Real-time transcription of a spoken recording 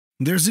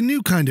There's a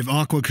new kind of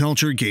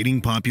aquaculture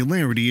gaining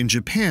popularity in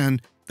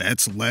Japan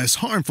that's less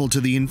harmful to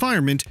the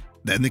environment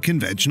than the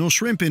conventional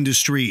shrimp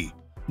industry.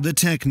 The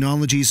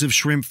technologies of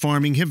shrimp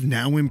farming have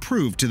now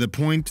improved to the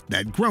point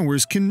that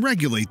growers can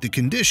regulate the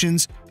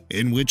conditions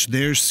in which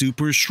their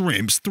super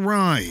shrimps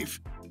thrive.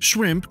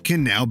 Shrimp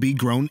can now be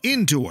grown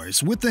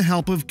indoors with the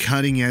help of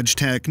cutting-edge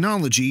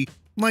technology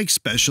like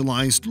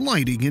specialized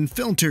lighting and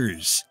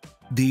filters.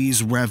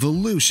 These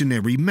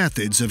revolutionary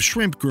methods of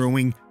shrimp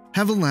growing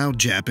have allowed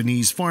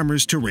Japanese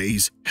farmers to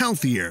raise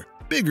healthier,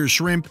 bigger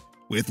shrimp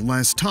with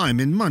less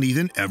time and money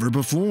than ever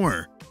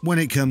before. When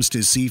it comes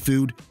to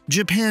seafood,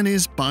 Japan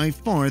is by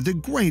far the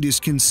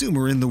greatest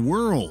consumer in the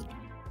world.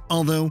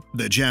 Although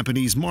the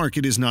Japanese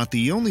market is not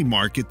the only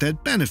market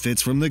that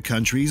benefits from the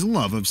country's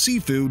love of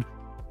seafood,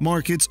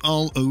 markets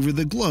all over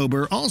the globe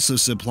are also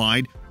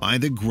supplied by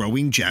the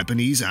growing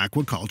Japanese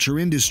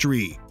aquaculture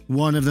industry.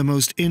 One of the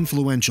most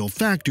influential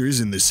factors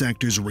in the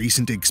sector's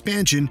recent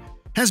expansion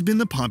has been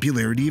the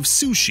popularity of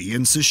sushi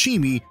and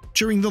sashimi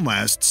during the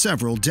last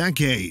several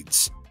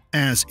decades.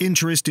 As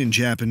interest in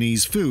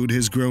Japanese food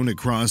has grown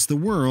across the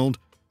world,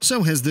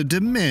 so has the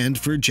demand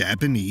for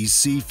Japanese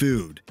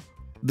seafood.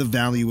 The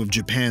value of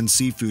Japan's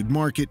seafood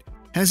market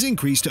has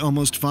increased to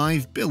almost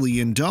 $5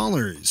 billion.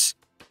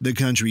 The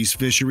country's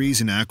fisheries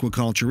and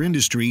aquaculture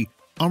industry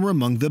are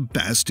among the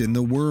best in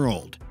the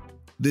world.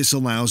 This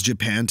allows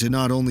Japan to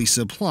not only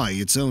supply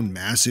its own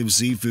massive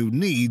seafood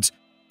needs,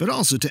 but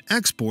also to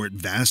export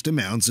vast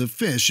amounts of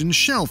fish and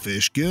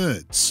shellfish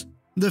goods.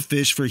 The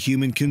fish for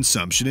human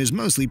consumption is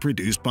mostly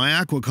produced by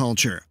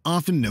aquaculture,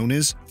 often known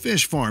as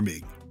fish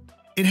farming.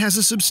 It has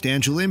a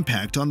substantial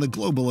impact on the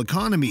global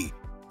economy,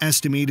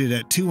 estimated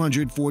at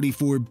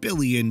 $244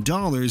 billion in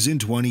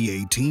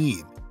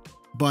 2018.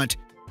 But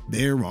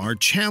there are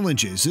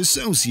challenges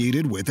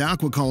associated with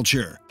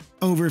aquaculture.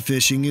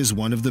 Overfishing is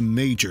one of the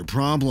major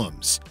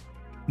problems.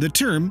 The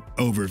term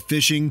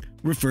overfishing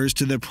refers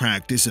to the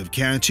practice of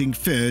catching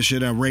fish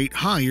at a rate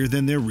higher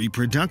than their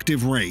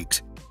reproductive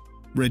rate.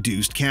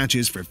 Reduced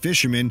catches for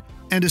fishermen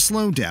and a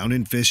slowdown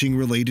in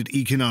fishing-related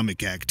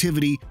economic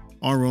activity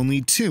are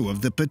only two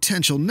of the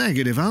potential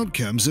negative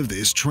outcomes of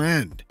this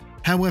trend.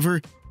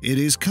 However, it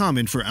is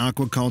common for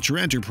aquaculture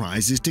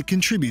enterprises to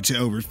contribute to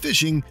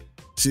overfishing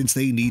since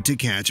they need to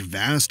catch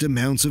vast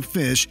amounts of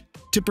fish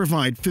to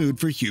provide food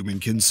for human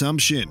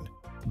consumption.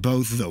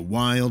 Both the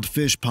wild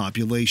fish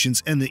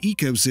populations and the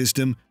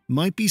ecosystem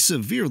might be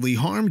severely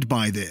harmed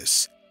by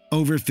this.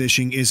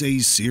 Overfishing is a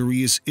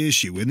serious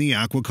issue in the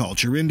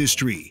aquaculture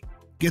industry,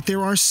 yet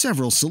there are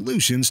several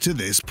solutions to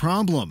this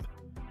problem,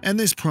 and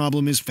this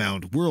problem is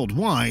found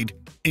worldwide,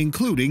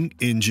 including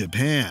in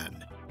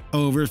Japan.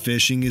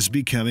 Overfishing is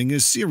becoming a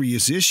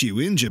serious issue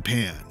in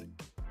Japan.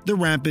 The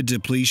rapid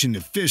depletion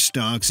of fish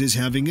stocks is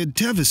having a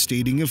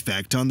devastating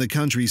effect on the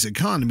country's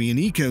economy and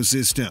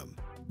ecosystem.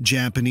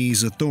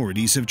 Japanese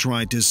authorities have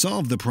tried to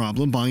solve the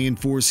problem by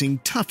enforcing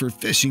tougher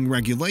fishing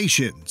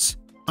regulations.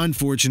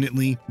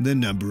 Unfortunately, the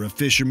number of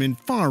fishermen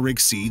far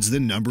exceeds the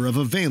number of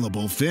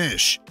available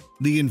fish.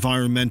 The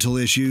environmental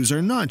issues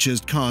are not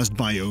just caused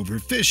by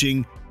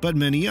overfishing, but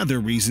many other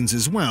reasons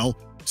as well,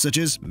 such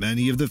as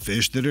many of the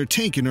fish that are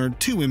taken are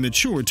too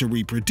immature to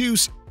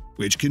reproduce,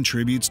 which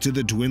contributes to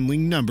the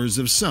dwindling numbers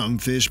of some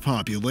fish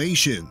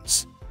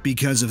populations.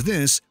 Because of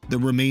this, the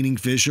remaining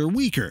fish are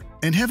weaker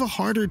and have a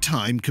harder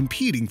time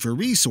competing for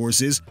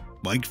resources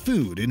like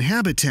food and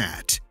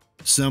habitat.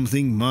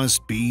 Something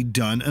must be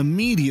done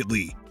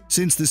immediately,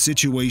 since the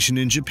situation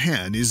in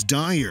Japan is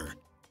dire,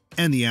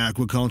 and the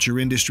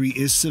aquaculture industry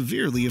is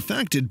severely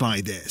affected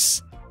by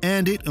this.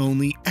 And it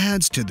only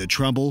adds to the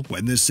trouble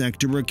when the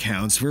sector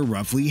accounts for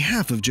roughly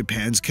half of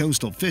Japan's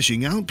coastal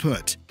fishing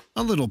output.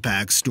 A little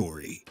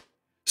backstory.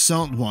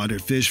 Saltwater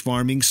fish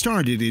farming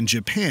started in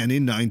Japan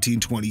in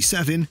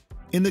 1927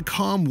 in the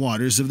calm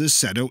waters of the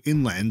Seto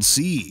Inland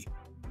Sea.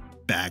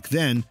 Back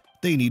then,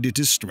 they needed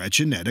to stretch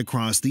a net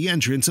across the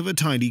entrance of a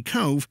tiny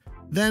cove,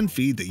 then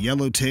feed the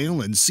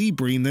yellowtail and sea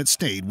bream that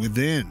stayed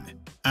within.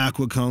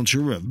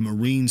 Aquaculture of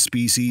marine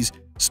species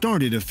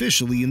started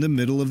officially in the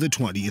middle of the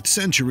 20th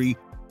century,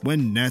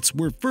 when nets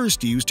were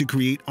first used to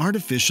create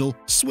artificial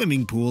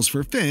swimming pools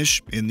for fish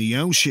in the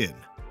ocean.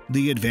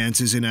 The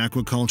advances in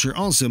aquaculture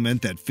also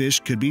meant that fish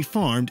could be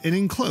farmed in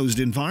enclosed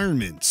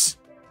environments.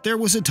 There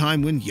was a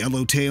time when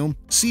yellowtail,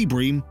 sea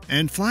bream,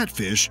 and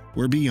flatfish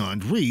were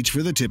beyond reach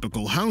for the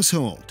typical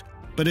household.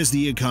 But as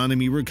the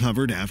economy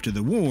recovered after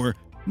the war,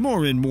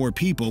 more and more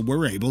people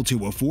were able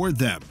to afford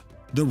them.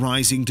 The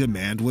rising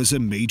demand was a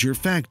major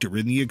factor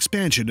in the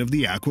expansion of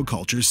the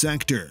aquaculture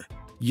sector.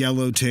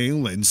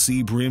 Yellowtail and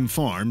sea bream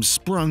farms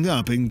sprung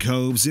up in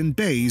coves and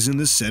bays in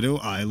the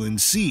Seto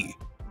Island Sea,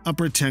 a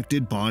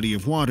protected body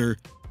of water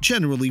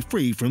generally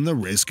free from the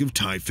risk of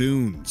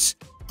typhoons.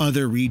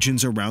 Other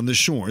regions around the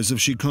shores of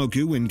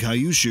Shikoku and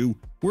Kyushu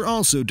were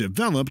also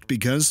developed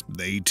because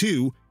they,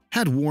 too,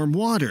 had warm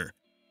water,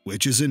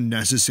 which is a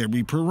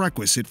necessary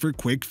prerequisite for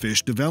quick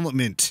fish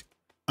development.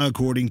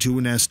 According to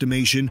an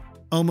estimation,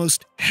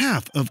 almost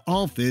half of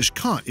all fish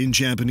caught in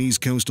Japanese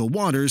coastal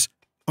waters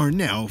are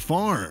now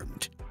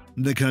farmed.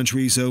 The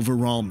country's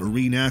overall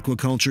marine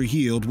aquaculture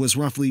yield was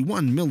roughly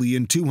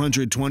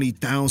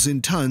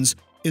 1,220,000 tons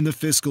in the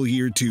fiscal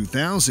year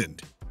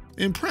 2000.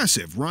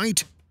 Impressive,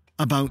 right?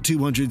 About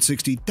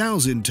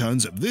 260,000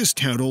 tons of this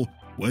total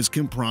was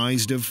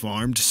comprised of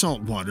farmed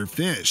saltwater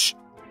fish.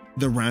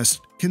 The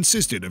rest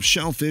consisted of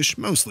shellfish,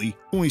 mostly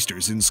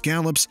oysters and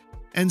scallops,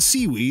 and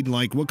seaweed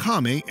like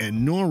wakame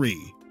and nori.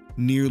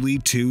 Nearly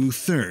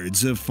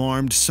 2/3 of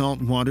farmed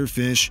saltwater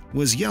fish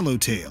was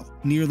yellowtail,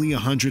 nearly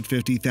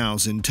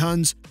 150,000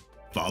 tons,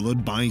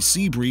 followed by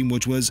sea bream,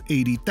 which was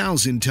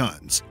 80,000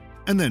 tons,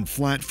 and then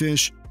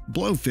flatfish,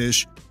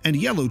 blowfish, and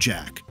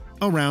yellowjack,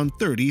 around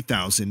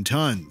 30,000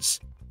 tons.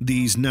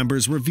 These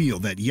numbers reveal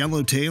that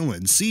yellowtail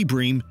and sea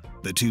bream,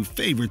 the two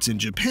favorites in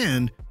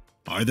Japan,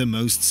 are the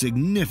most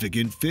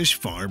significant fish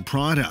farm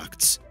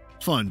products.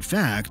 Fun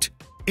fact: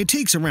 it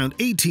takes around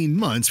 18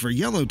 months for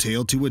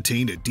yellowtail to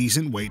attain a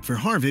decent weight for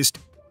harvest,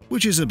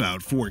 which is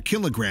about 4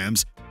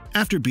 kilograms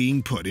after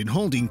being put in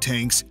holding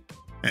tanks,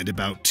 and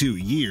about 2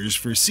 years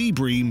for sea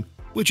bream,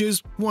 which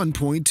is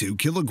 1.2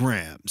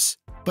 kilograms.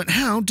 But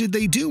how did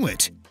they do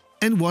it?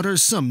 And what are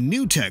some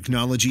new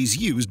technologies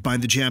used by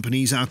the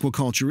Japanese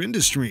aquaculture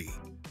industry?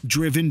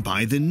 Driven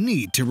by the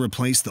need to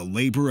replace the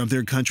labor of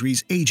their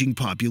country's aging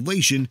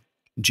population,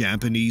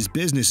 Japanese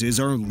businesses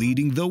are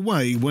leading the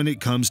way when it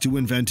comes to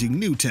inventing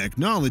new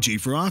technology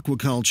for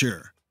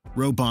aquaculture.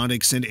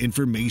 Robotics and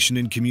information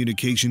and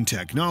communication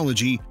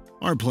technology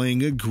are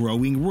playing a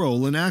growing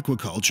role in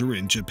aquaculture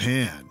in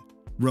Japan.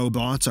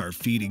 Robots are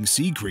feeding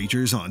sea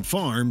creatures on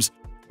farms,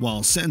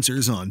 while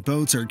sensors on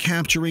boats are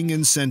capturing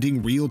and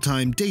sending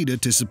real-time data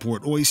to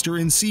support oyster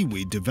and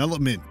seaweed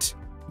development.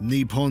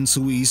 Nippon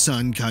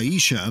Suisan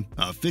Kaisha,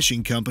 a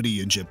fishing company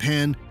in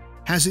Japan,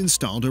 has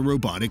installed a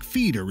robotic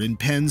feeder in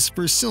pens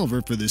for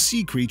silver for the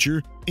sea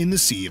creature in the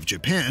Sea of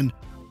Japan,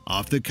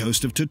 off the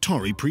coast of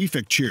Tottori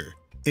Prefecture.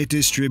 It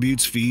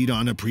distributes feed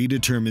on a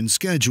predetermined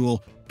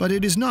schedule, but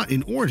it is not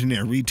an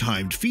ordinary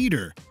timed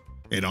feeder.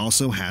 It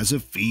also has a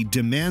feed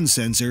demand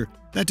sensor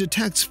that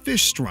detects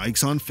fish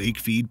strikes on fake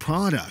feed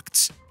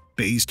products.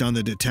 Based on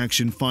the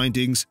detection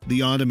findings,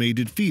 the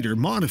automated feeder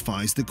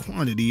modifies the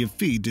quantity of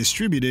feed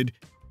distributed,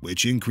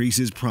 which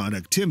increases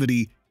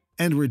productivity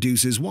and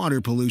reduces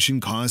water pollution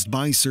caused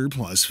by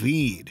surplus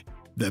feed.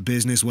 The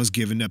business was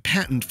given a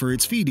patent for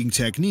its feeding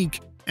technique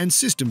and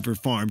system for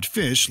farmed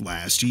fish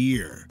last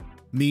year.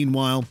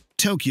 Meanwhile,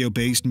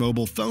 Tokyo-based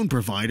mobile phone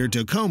provider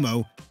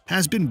Docomo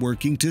has been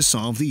working to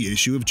solve the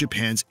issue of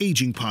Japan's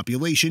aging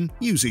population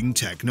using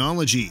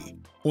technology.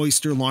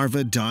 Oyster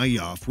larvae die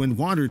off when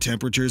water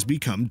temperatures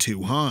become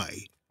too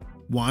high.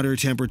 Water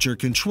temperature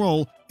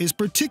control is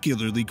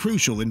particularly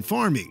crucial in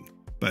farming,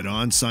 but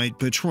on-site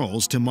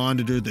patrols to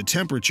monitor the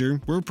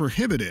temperature were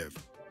prohibitive.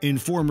 In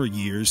former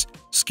years,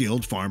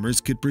 skilled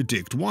farmers could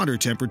predict water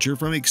temperature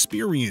from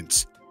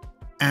experience.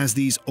 As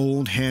these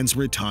old hands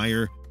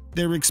retire,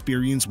 their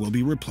experience will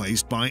be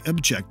replaced by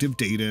objective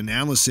data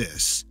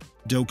analysis.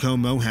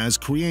 Docomo has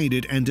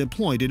created and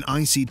deployed an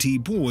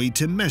ICT buoy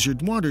to measure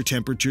water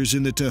temperatures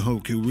in the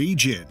Tohoku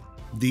region.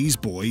 These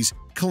buoys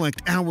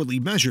collect hourly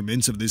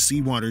measurements of the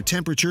seawater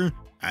temperature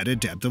at a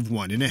depth of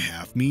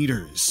 1.5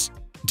 meters.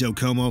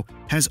 Docomo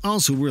has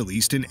also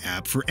released an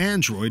app for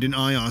Android and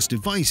iOS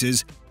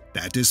devices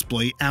that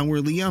display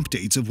hourly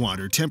updates of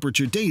water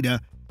temperature data,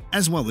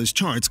 as well as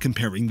charts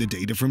comparing the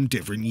data from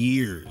different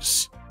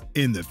years.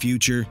 In the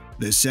future,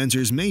 the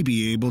sensors may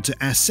be able to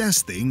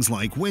assess things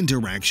like wind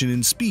direction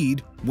and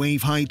speed,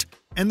 wave height,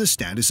 and the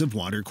status of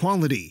water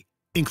quality,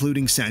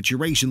 including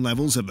saturation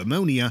levels of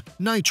ammonia,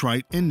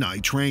 nitrite, and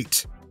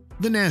nitrate.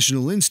 The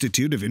National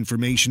Institute of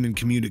Information and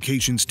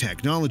Communications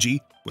Technology,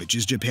 which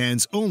is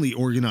Japan's only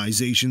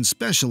organization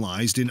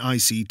specialized in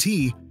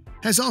ICT,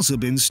 has also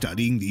been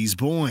studying these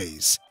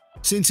buoys.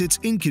 Since it's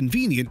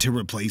inconvenient to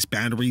replace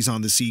batteries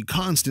on the sea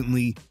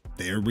constantly,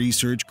 their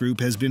research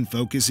group has been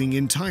focusing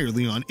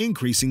entirely on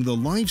increasing the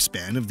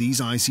lifespan of these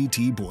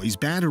ICT buoys'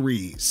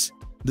 batteries.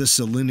 The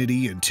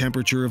salinity and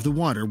temperature of the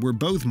water were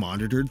both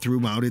monitored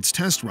throughout its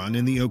test run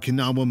in the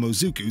Okinawa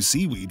Mozuku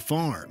seaweed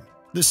farm.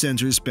 The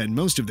sensors spend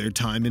most of their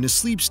time in a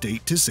sleep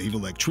state to save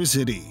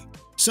electricity.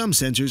 Some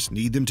sensors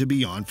need them to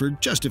be on for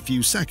just a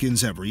few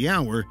seconds every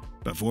hour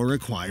before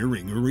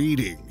acquiring a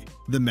reading.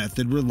 The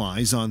method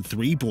relies on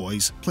 3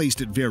 buoys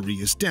placed at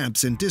various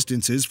depths and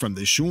distances from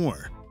the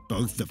shore.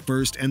 Both the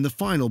first and the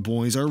final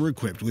buoys are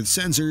equipped with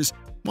sensors,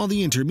 while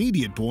the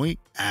intermediate buoy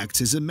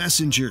acts as a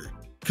messenger,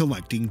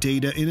 collecting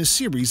data in a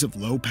series of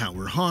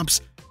low-power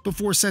hops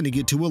before sending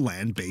it to a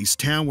land-based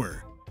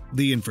tower.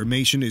 The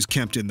information is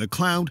kept in the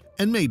cloud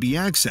and may be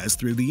accessed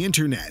through the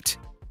internet.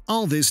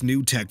 All this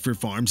new tech for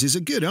farms is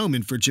a good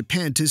omen for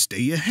Japan to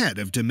stay ahead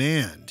of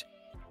demand.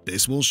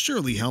 This will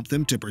surely help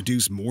them to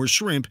produce more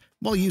shrimp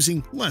while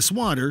using less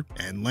water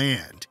and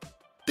land.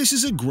 This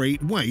is a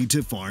great way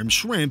to farm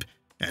shrimp,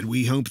 and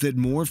we hope that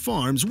more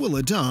farms will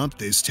adopt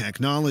this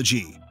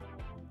technology,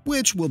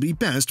 which will be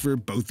best for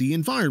both the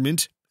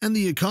environment and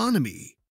the economy.